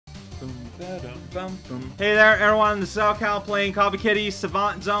Hey there, everyone. This is Cal playing Kitty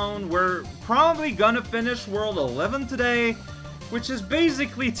SAVANT Zone. We're probably gonna finish World 11 today, which is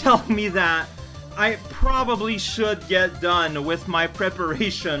basically telling me that I probably should get done with my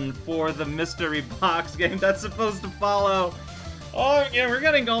preparation for the mystery box game that's supposed to follow. Oh, yeah, we're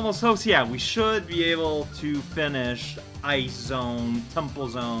getting almost close. Yeah, we should be able to finish Ice Zone, Temple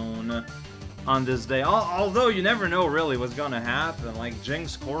Zone on this day. Although you never know really what's gonna happen. Like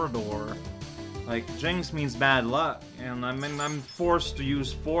Jinxed Corridor. Like, Jinx means bad luck, and I'm forced to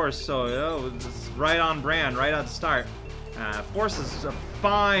use Force, so it's right on brand, right at the start. Force is a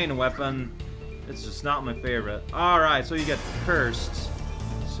fine weapon. It's just not my favorite. Alright, so you get Cursed.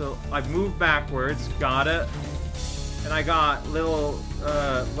 So I've moved backwards, got it. And I got little,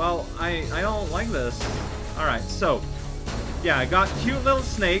 well, I don't like this. Alright, so, yeah, I got cute little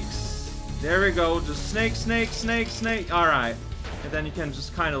snakes. There we go, just snake, snake, snake, snake. Alright, and then you can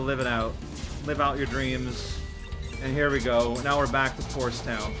just kind of live it out. Live out your dreams. And here we go, now we're back to Force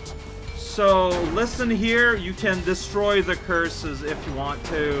Town. So, listen here, you can destroy the curses if you want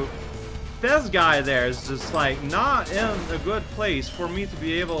to. This guy there is just, like, not in a good place for me to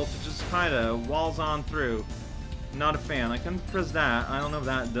be able to just kind of waltz on through. Not a fan. I can press that. I don't know if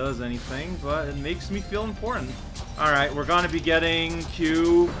that does anything, but it makes me feel important. Alright, we're gonna be getting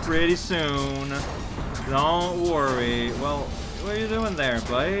Q pretty soon. Don't worry. Well, what are you doing there,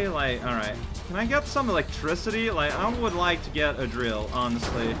 buddy? Like, alright. Can I get some electricity? Like, I would like to get a drill,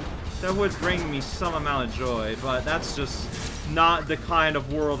 honestly. That would bring me some amount of joy, but that's just not the kind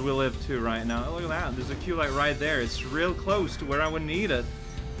of world we live to right now. Look at that. There's a Q light right there. It's real close to where I would need it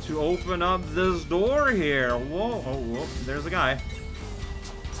to open up this door here. Whoa, oh, whoa, there's a guy.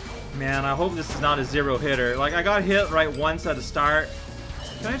 Man, I hope this is not a zero hitter. Like, I got hit right once at the start.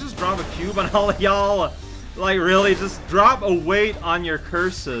 Can I just drop a cube on all of y'all? Like, really, just drop a weight on your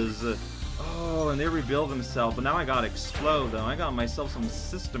curses. Oh, and they rebuild themselves, but now I gotta explode though. I got myself some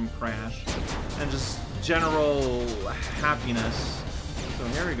system crash and just general happiness. So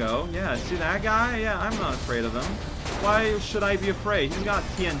here we go. Yeah, see that guy? Yeah, I'm not afraid of him. Why should I be afraid? He's got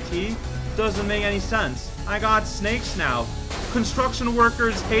TNT. Doesn't make any sense. I got snakes now. Construction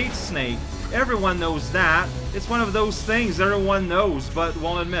workers hate snake. Everyone knows that. It's one of those things everyone knows but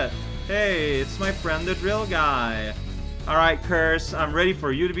won't admit. Hey, it's my friend the drill guy. Alright, Curse, I'm ready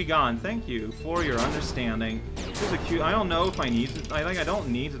for you to be gone. Thank you for your understanding. Here's a cute. I don't know if I need to. I think I don't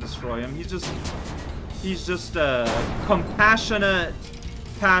need to destroy him. He's just a compassionate,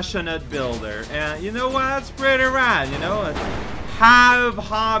 passionate builder. And you know what? That's pretty rad, you know? Have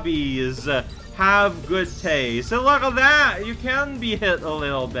hobbies, have good taste. And look at that! You can be hit a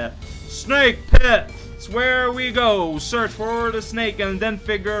little bit. Snake pit! It's where we go. Search for the snake and then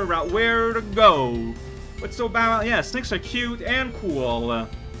figure out where to go. What's so bad? Yeah, snakes are cute and cool.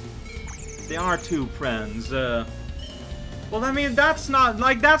 They are too, friends. Well, I mean, that's not,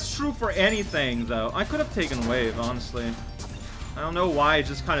 like, that's true for anything, though. I could have taken Wave, honestly. I don't know why I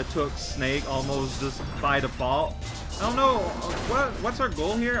just kind of took Snake almost just by default. I don't know, what's our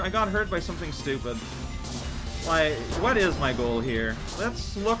goal here? I got hurt by something stupid. Like, what is my goal here?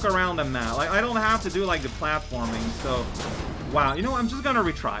 Let's look around the map. Like, I don't have to do, like, the platforming, so... Wow, you know what? I'm just gonna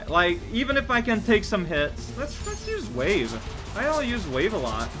retry. Like, even if I can take some hits, let's use Wave. I don't use Wave a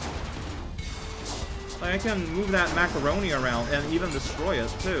lot. Like, I can move that macaroni around and even destroy it,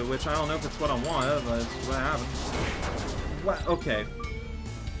 too, which I don't know if it's what I want, but it's what happens. What? Okay.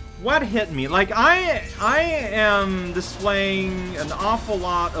 What hit me? Like, I am displaying an awful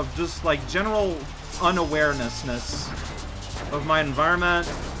lot of just, like, general unawarenessness of my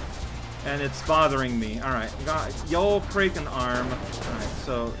environment, and it's bothering me. Alright, got yo freaking arm. Alright,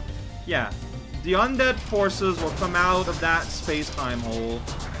 so, yeah. The undead forces will come out of that space-time hole.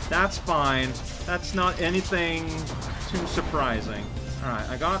 That's fine. That's not anything too surprising. Alright,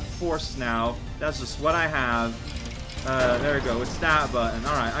 I got Force now. That's just what I have. There we go. It's that button.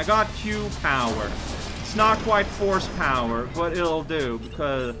 Alright, I got Q power. It's not quite Force power, but it'll do,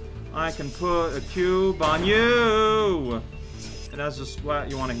 because I can put a cube on you! And that's just what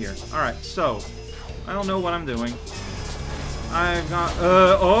you want to hear. Alright, so, I don't know what I'm doing. I've got,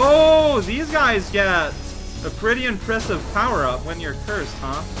 oh! These guys get a pretty impressive power-up when you're cursed,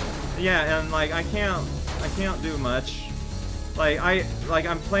 huh? Yeah, and, like, I can't do much. Like,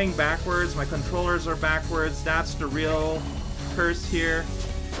 I'm playing backwards, my controllers are backwards, that's the real curse here.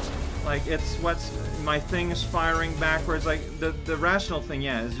 Like, it's what's, my thing is firing backwards. Like, the rational thing,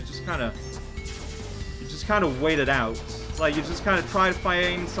 yeah, is you just kind of wait it out. Like, you just kind of try to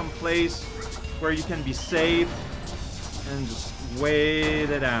find some place where you can be safe and just wait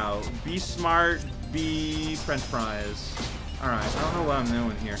it out. Be smart, be french fries. Alright, I don't know what I'm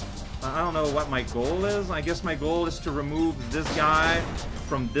doing here. I don't know what my goal is. I guess my goal is to remove this guy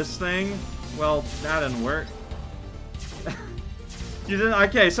from this thing. Well, that didn't work. You didn't?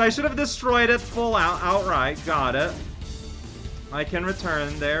 Okay, so I should have destroyed it full outright. Got it. I can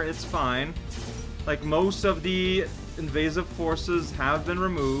return there. It's fine. Like, most of the invasive forces have been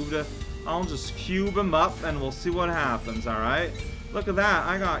removed. I'll just cube them up and we'll see what happens, alright? Look at that.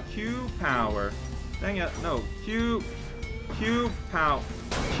 I got cube power. Dang it. No. Cube power.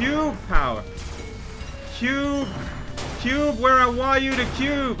 Cube power. Cube where I want you to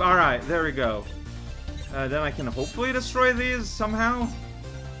cube. Alright, there we go. Then I can hopefully destroy these somehow.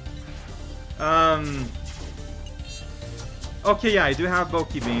 Okay, yeah, I do have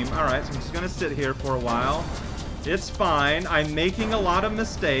Bokeh Beam. Alright, so I'm just gonna sit here for a while. It's fine. I'm making a lot of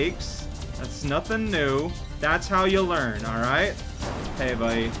mistakes. That's nothing new. That's how you learn, alright? Hey,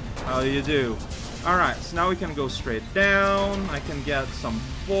 buddy. How do you do? Alright, so now we can go straight down. I can get some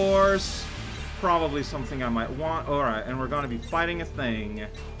force. Probably something I might want. Alright, and we're gonna be fighting a thing.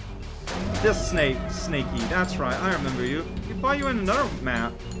 This snaky. That's right, I remember you. We fought you in another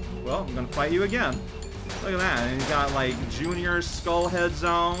map. Well, I'm gonna fight you again. Look at that. And he's got, like, Junior Skullhead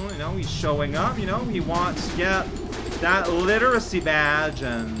Zone. You know, he's showing up. You know, he wants to get that literacy badge.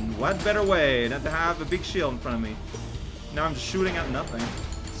 And what better way than to have a big shield in front of me? Now I'm just shooting at nothing.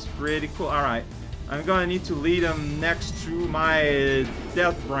 It's pretty cool. Alright. I'm gonna need to lead him next to my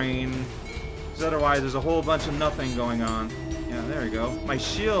death brain. Because otherwise there's a whole bunch of nothing going on. Yeah, there you go. My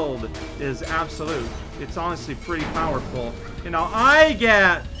shield is absolute. It's honestly pretty powerful. You know, I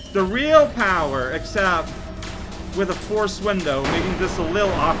get the real power, except with a force window, making this a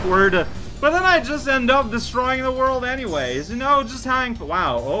little awkward. But then I just end up destroying the world anyways. You know, just having...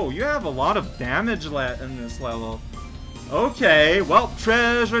 Wow, oh, you have a lot of damage in this level. Okay, well,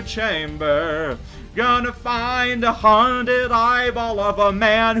 treasure chamber. Gonna find a haunted eyeball of a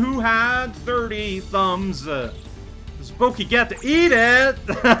man who had 30 thumbs. Does Bokeh get to eat it?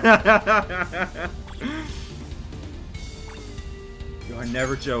 You're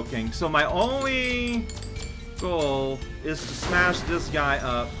never joking. So my only goal is to smash this guy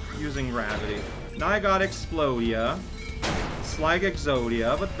up using gravity. Now I got Explodia. It's like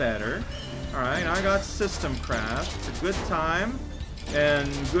Exodia, but better. Alright, now I got System Crash. It's a good time. And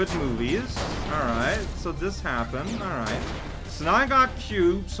good movies. Alright, so this happened. Alright. So now I got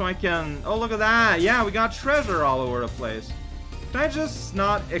Cube, so I can... Oh, look at that! Yeah, we got treasure all over the place. Can I just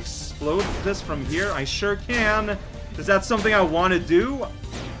not explode this from here? I sure can. Is that something I want to do?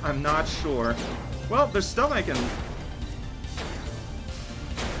 I'm not sure. Well, there's stuff I can...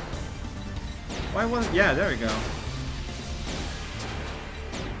 Why wasn't... Yeah, there we go.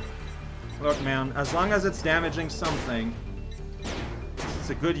 Look, man, as long as it's damaging something, it's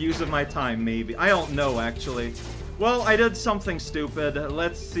a good use of my time, maybe. I don't know, actually. Well, I did something stupid.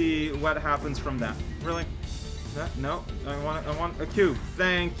 Let's see what happens from that. Really? No, I want a cube.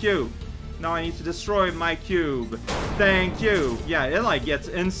 Thank you. Now I need to destroy my cube. Thank you. Yeah, it like gets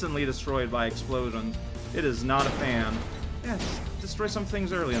instantly destroyed by explosions. It is not a fan. Yeah, just destroy some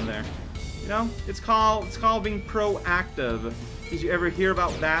things early in there. You know, it's called being proactive. Did you ever hear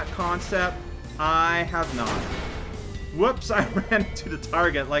about that concept? I have not. Whoops, I ran into the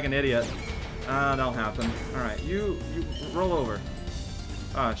target like an idiot. That'll happen. Alright, you roll over.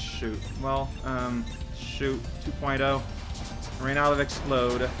 Ah, shoot. Well, shoot. 2.0. Ran out of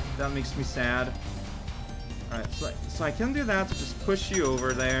explode. That makes me sad. Alright, so I can do that to just push you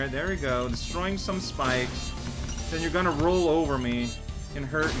over there. There we go. Destroying some spikes. Then you're gonna roll over me and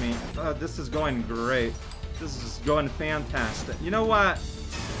hurt me. This is going great. This is going fantastic. You know what?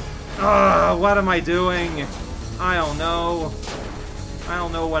 What am I doing? I don't know. I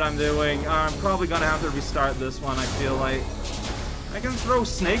don't know what I'm doing. I'm probably gonna have to restart this one, I feel like. I can throw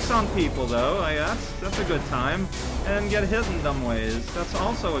snakes on people, though. That's a good time. And get hit in dumb ways. That's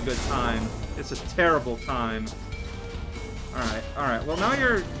also a good time. It's a terrible time. Alright. Well, now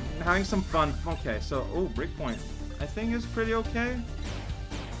you're having some fun. Okay, so... Oh, breakpoint. I think is pretty okay.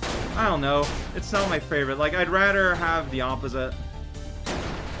 I don't know. It's not my favorite. Like, I'd rather have the opposite.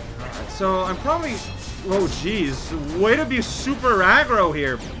 Alright, so I'm probably... Oh, jeez. Way to be super aggro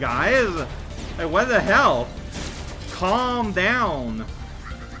here, guys. Hey, what the hell? Calm down.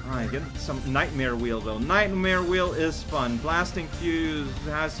 Alright, get some Nightmare Wheel, though. Nightmare Wheel is fun. Blasting Fuse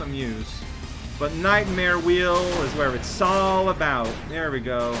has some use. But Nightmare Wheel is where it's all about. There we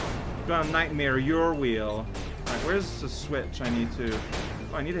go. Gonna Nightmare your wheel. Alright, where's the switch I need to...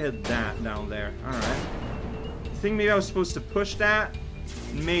 Oh, I need to hit that down there. Alright. I think maybe I was supposed to push that?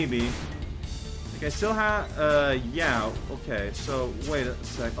 Maybe. Like, I still have... yeah. Okay, so, wait a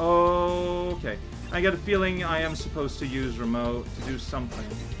sec. Oh, okay. I get a feeling I am supposed to use remote to do something.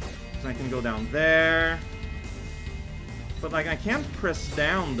 I can go down there. But, like, I can't press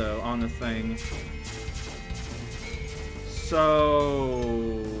down, though, on the thing.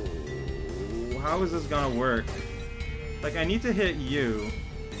 So... how is this gonna work? Like, I need to hit you.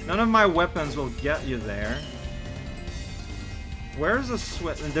 None of my weapons will get you there. Where's the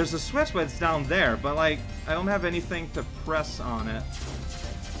switch? There's a switch, but it's down there. But, like, I don't have anything to press on it.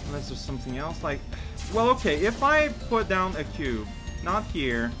 Unless there's something else. Like, well, okay, if I put down a cube, not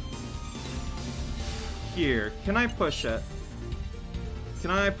here, here, can I push it?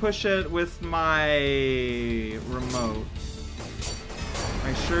 Can I push it with my remote?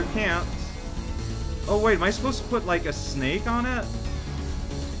 I sure can't. Oh wait, am I supposed to put like a snake on it?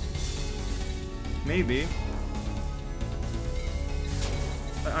 Maybe.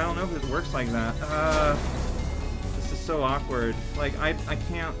 I don't know if it works like that. This is so awkward. Like, I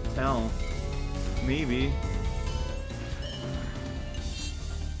can't tell. Maybe.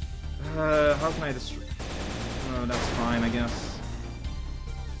 How can I destroy... oh, that's fine, I guess.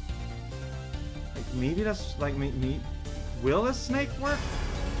 Like, maybe that's, like, me... will a snake work?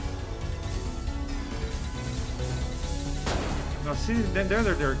 No, see,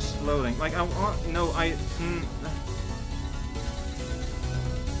 they're exploding. Like, I want... no,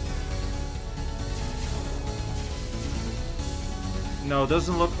 no, it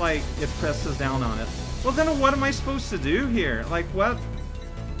doesn't look like it presses down on it. Well, then what am I supposed to do here? Like, what?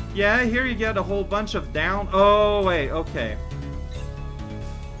 Yeah, here you get a whole bunch of down... oh, wait, okay.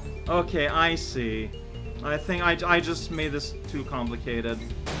 Okay, I see. I think I just made this too complicated.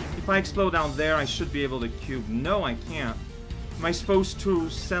 If I explode down there, I should be able to cube. No, I can't. Am I supposed to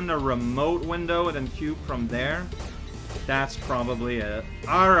send a remote window and then cube from there? That's probably it.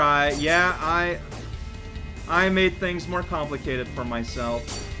 Alright, yeah, I made things more complicated for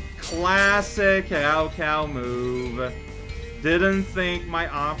myself. Classic cow move. Didn't think my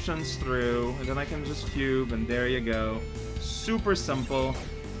options through. And then I can just cube, and there you go. Super simple.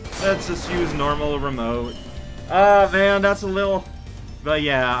 Let's just use normal remote. Oh man, that's a little... but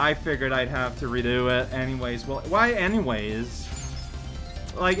yeah, I figured I'd have to redo it anyways. Well, why anyways?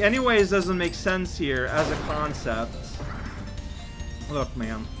 Like, anyways doesn't make sense here as a concept. Look,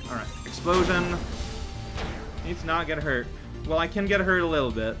 man. Alright, explosion. Need to not get hurt. Well, I can get hurt a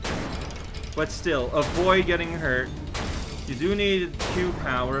little bit. But still, avoid getting hurt. You do need Q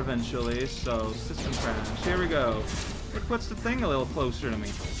power eventually, so system crash. Here we go. It puts the thing a little closer to me.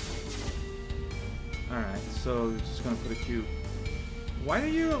 Alright, so just gonna put a Q. Why do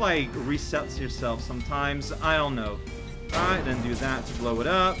you, like, reset yourself sometimes? I don't know. Alright, then do that to blow it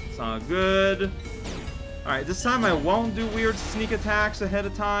up. It's all good. Alright, this time I won't do weird sneak attacks ahead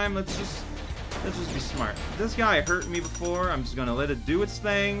of time. Let's just be smart. This guy hurt me before. I'm just gonna let it do its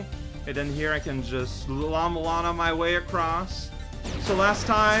thing. And then here I can just Lamulana my way across. So last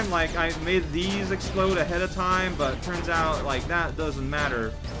time, like, I made these explode ahead of time, but turns out, like, that doesn't matter.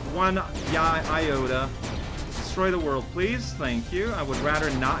 One iota. Destroy the world, please. Thank you. I would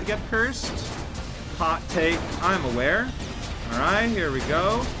rather not get cursed. Hot take. I'm aware. Alright, here we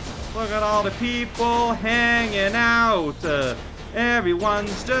go. Look at all the people hanging out.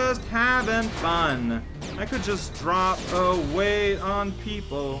 Everyone's just having fun. I could just drop a weight on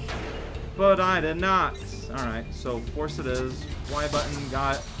people, but I did not. Alright, so force it is. Y button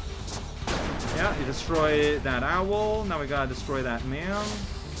got... yeah, you destroy that owl. Now we gotta destroy that man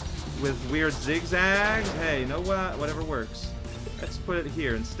with weird zigzags. Hey, you know what? Whatever works. Let's put it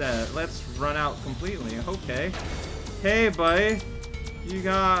here instead. Let's run out completely. Okay. Hey, buddy. You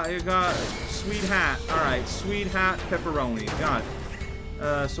got sweet hat. Alright, sweet hat pepperoni. Got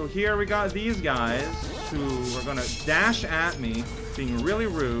it. So here we got these guys who are gonna dash at me, being really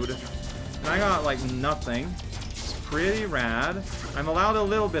rude. And I got, like, nothing. It's pretty rad. I'm allowed a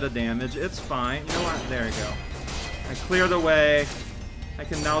little bit of damage. It's fine. You know what? There you go. I cleared the way. I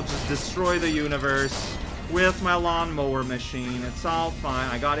can now just destroy the universe with my lawnmower machine. It's all fine.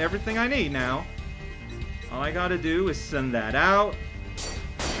 I got everything I need now. All I gotta do is send that out.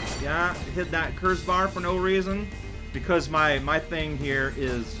 Yeah, hit that curse bar for no reason. Because my thing here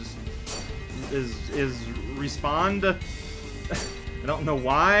is just... is respawned. I don't know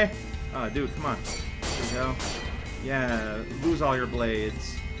why. Dude, come on. There we go. Yeah, lose all your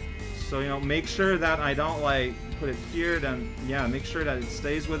blades. So, you know, make sure that I don't, like, put it here, then, yeah, make sure that it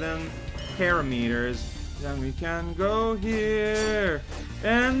stays within parameters. Then we can go here.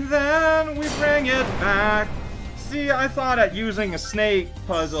 And then we bring it back. See, I thought that using a snake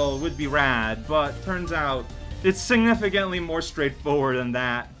puzzle would be rad, but turns out it's significantly more straightforward than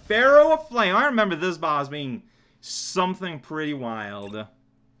that. Pharaoh of Flame. I remember this boss being something pretty wild.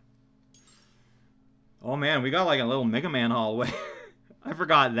 Oh man, we got like a little Mega Man hallway. I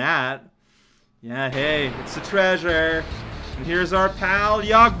forgot that. Yeah, hey, it's a treasure. And here's our pal,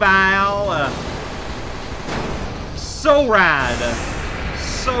 Yogbile. So rad.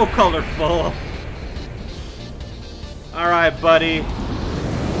 So colorful. Alright, buddy.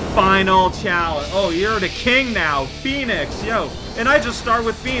 Final challenge. Oh, you're the king now. Phoenix, yo. And I just start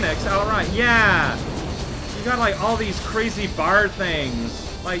with Phoenix. Alright, yeah. You got like all these crazy bar things.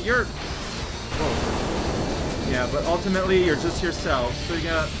 Like you're... Whoa. Yeah, but ultimately you're just yourself. So you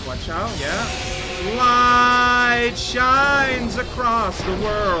gotta watch out, yeah. Light shines across the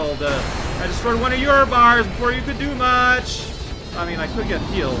world. I destroyed one of your bars before you could do much. I mean, I could get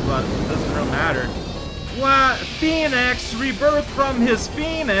healed, but it doesn't really matter. What? Phoenix rebirth from his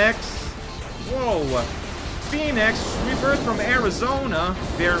Phoenix? Whoa. Phoenix rebirth from Arizona?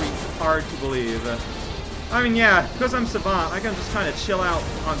 Very hard to believe. I mean, yeah, because I'm Savant, I can just kind of chill out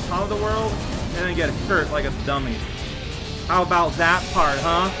on top of the world and then get hurt like a dummy. How about that part,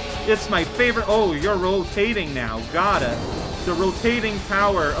 huh? It's my favorite. Oh, you're rotating now. Got it. The rotating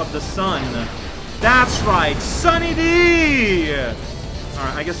power of the sun. That's right, Sunny D!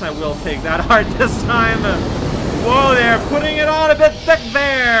 Alright, I guess I will take that heart this time. Whoa there, putting it on a bit thick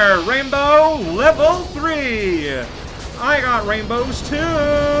there. Rainbow, level 3. I got rainbows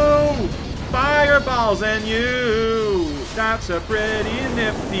too. Fireballs and you. That's a pretty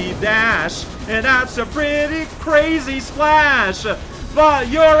nifty dash. And that's a pretty crazy splash. But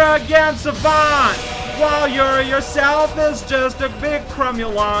you're against Savant. While you're yourself is just a big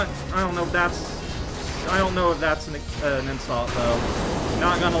crumulent. I don't know if that's an insult though.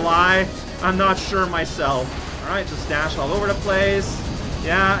 Not gonna lie, I'm not sure myself. Alright, just dash all over the place.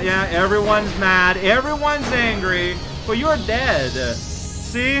 Yeah, everyone's mad, everyone's angry, but you're dead.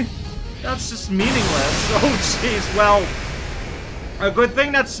 See? That's just meaningless. Oh jeez, well, a good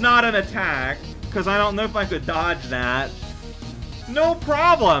thing that's not an attack, because I don't know if I could dodge that. No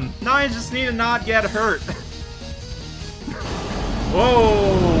problem. Now I just need to not get hurt.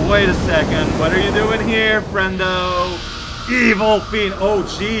 Whoa, wait a second. What are you doing here, friendo? Evil fiend. Oh,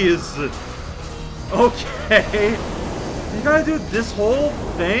 jeez. Okay. You gotta do this whole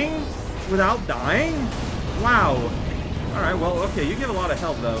thing without dying? Wow. Alright, well, okay. You give a lot of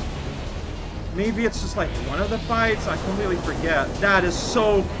help, though. Maybe it's just like one of the fights? I completely forget. That is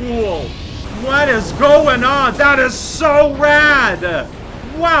so cool. What is going on? That is so rad.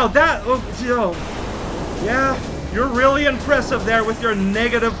 Wow, that... Oh, yeah, you're really impressive there with your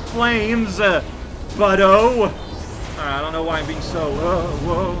negative flames, buddo. I don't know why I'm being so...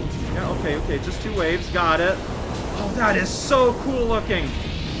 whoa. Yeah, okay, just 2 waves. Got it. Oh, that is so cool looking.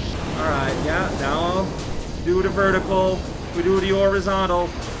 Alright, yeah, now do the vertical. We do the horizontal.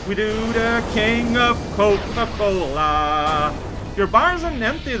 We do the king of Coca-Cola. Your bar isn't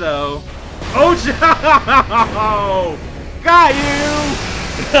empty, though. Oh, got you!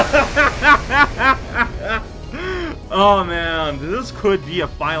 Oh, man. This could be a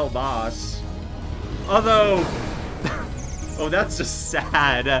final boss. Although... Oh, that's just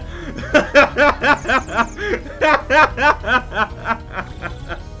sad.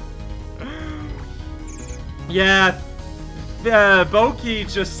 Yeah, Boki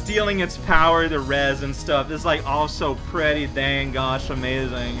just stealing its power to res and stuff is like also pretty dang gosh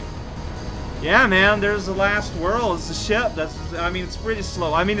amazing. Yeah, man, there's the last world. It's a ship. I mean, it's pretty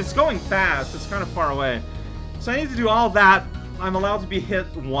slow. I mean, it's going fast. It's kind of far away. So I need to do all that. I'm allowed to be hit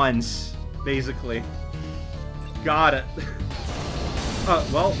once, basically. Got it.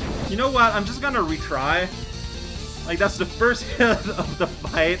 Well, you know what? I'm just gonna retry. Like, that's the first hit of the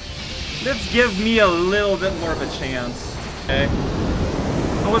fight. Let's give me a little bit more of a chance. Okay.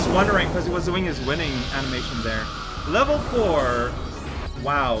 I was wondering, because he was doing his winning animation there. Level 4.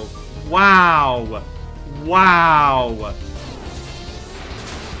 Wow. Wow. Wow.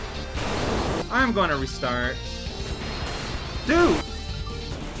 I'm gonna restart. Dude!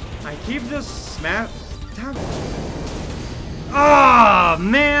 I keep just smash... Ah,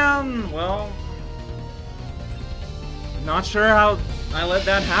 man! Well... Not sure how I let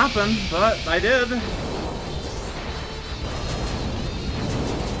that happen, but I did.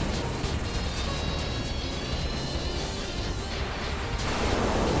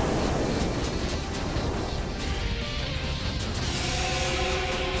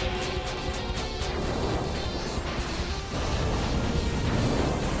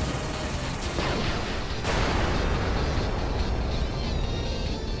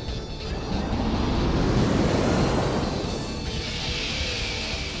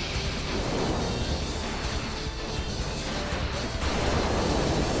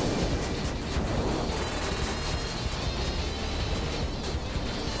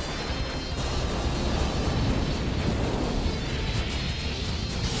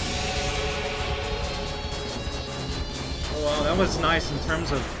 well, that was nice in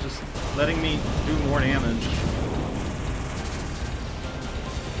terms of just letting me do more damage.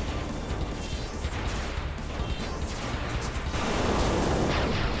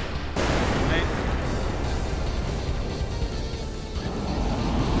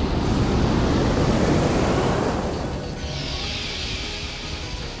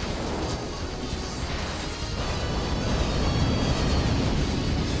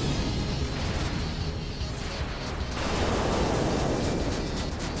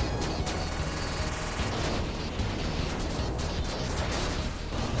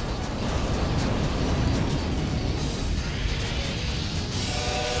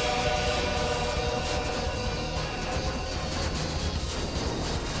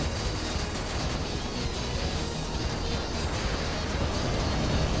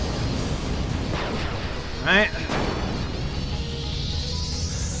 Right.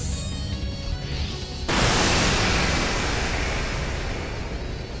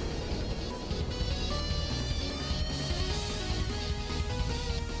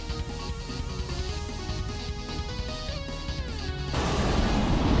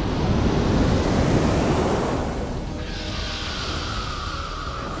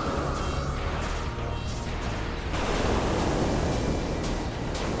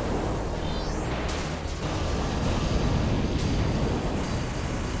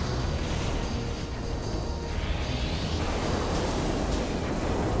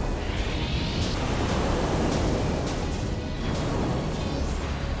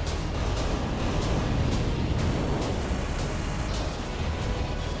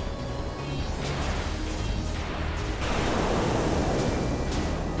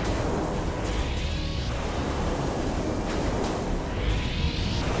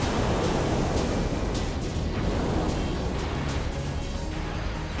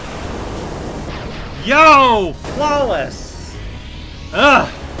 Yo! Flawless! Ugh!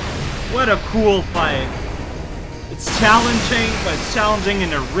 What a cool fight. It's challenging, but it's challenging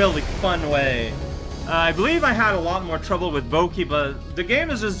in a really fun way. I believe I had a lot more trouble with Boki, but the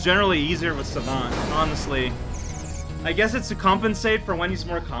game is just generally easier with Savant, honestly. I guess it's to compensate for when he's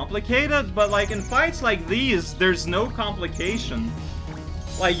more complicated, but like in fights like these, there's no complication.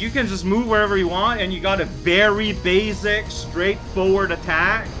 Like, you can just move wherever you want, and you got a very basic, straightforward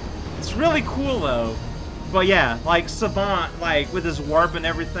attack. It's really cool, though. But yeah, like, Savant, like, with his warp and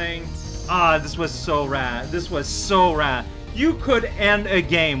everything. Ah, this was so rad. This was so rad. You could end a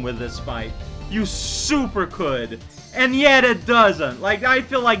game with this fight. You super could. And yet it doesn't. Like, I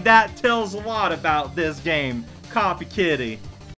feel like that tells a lot about this game. Copy Kitty.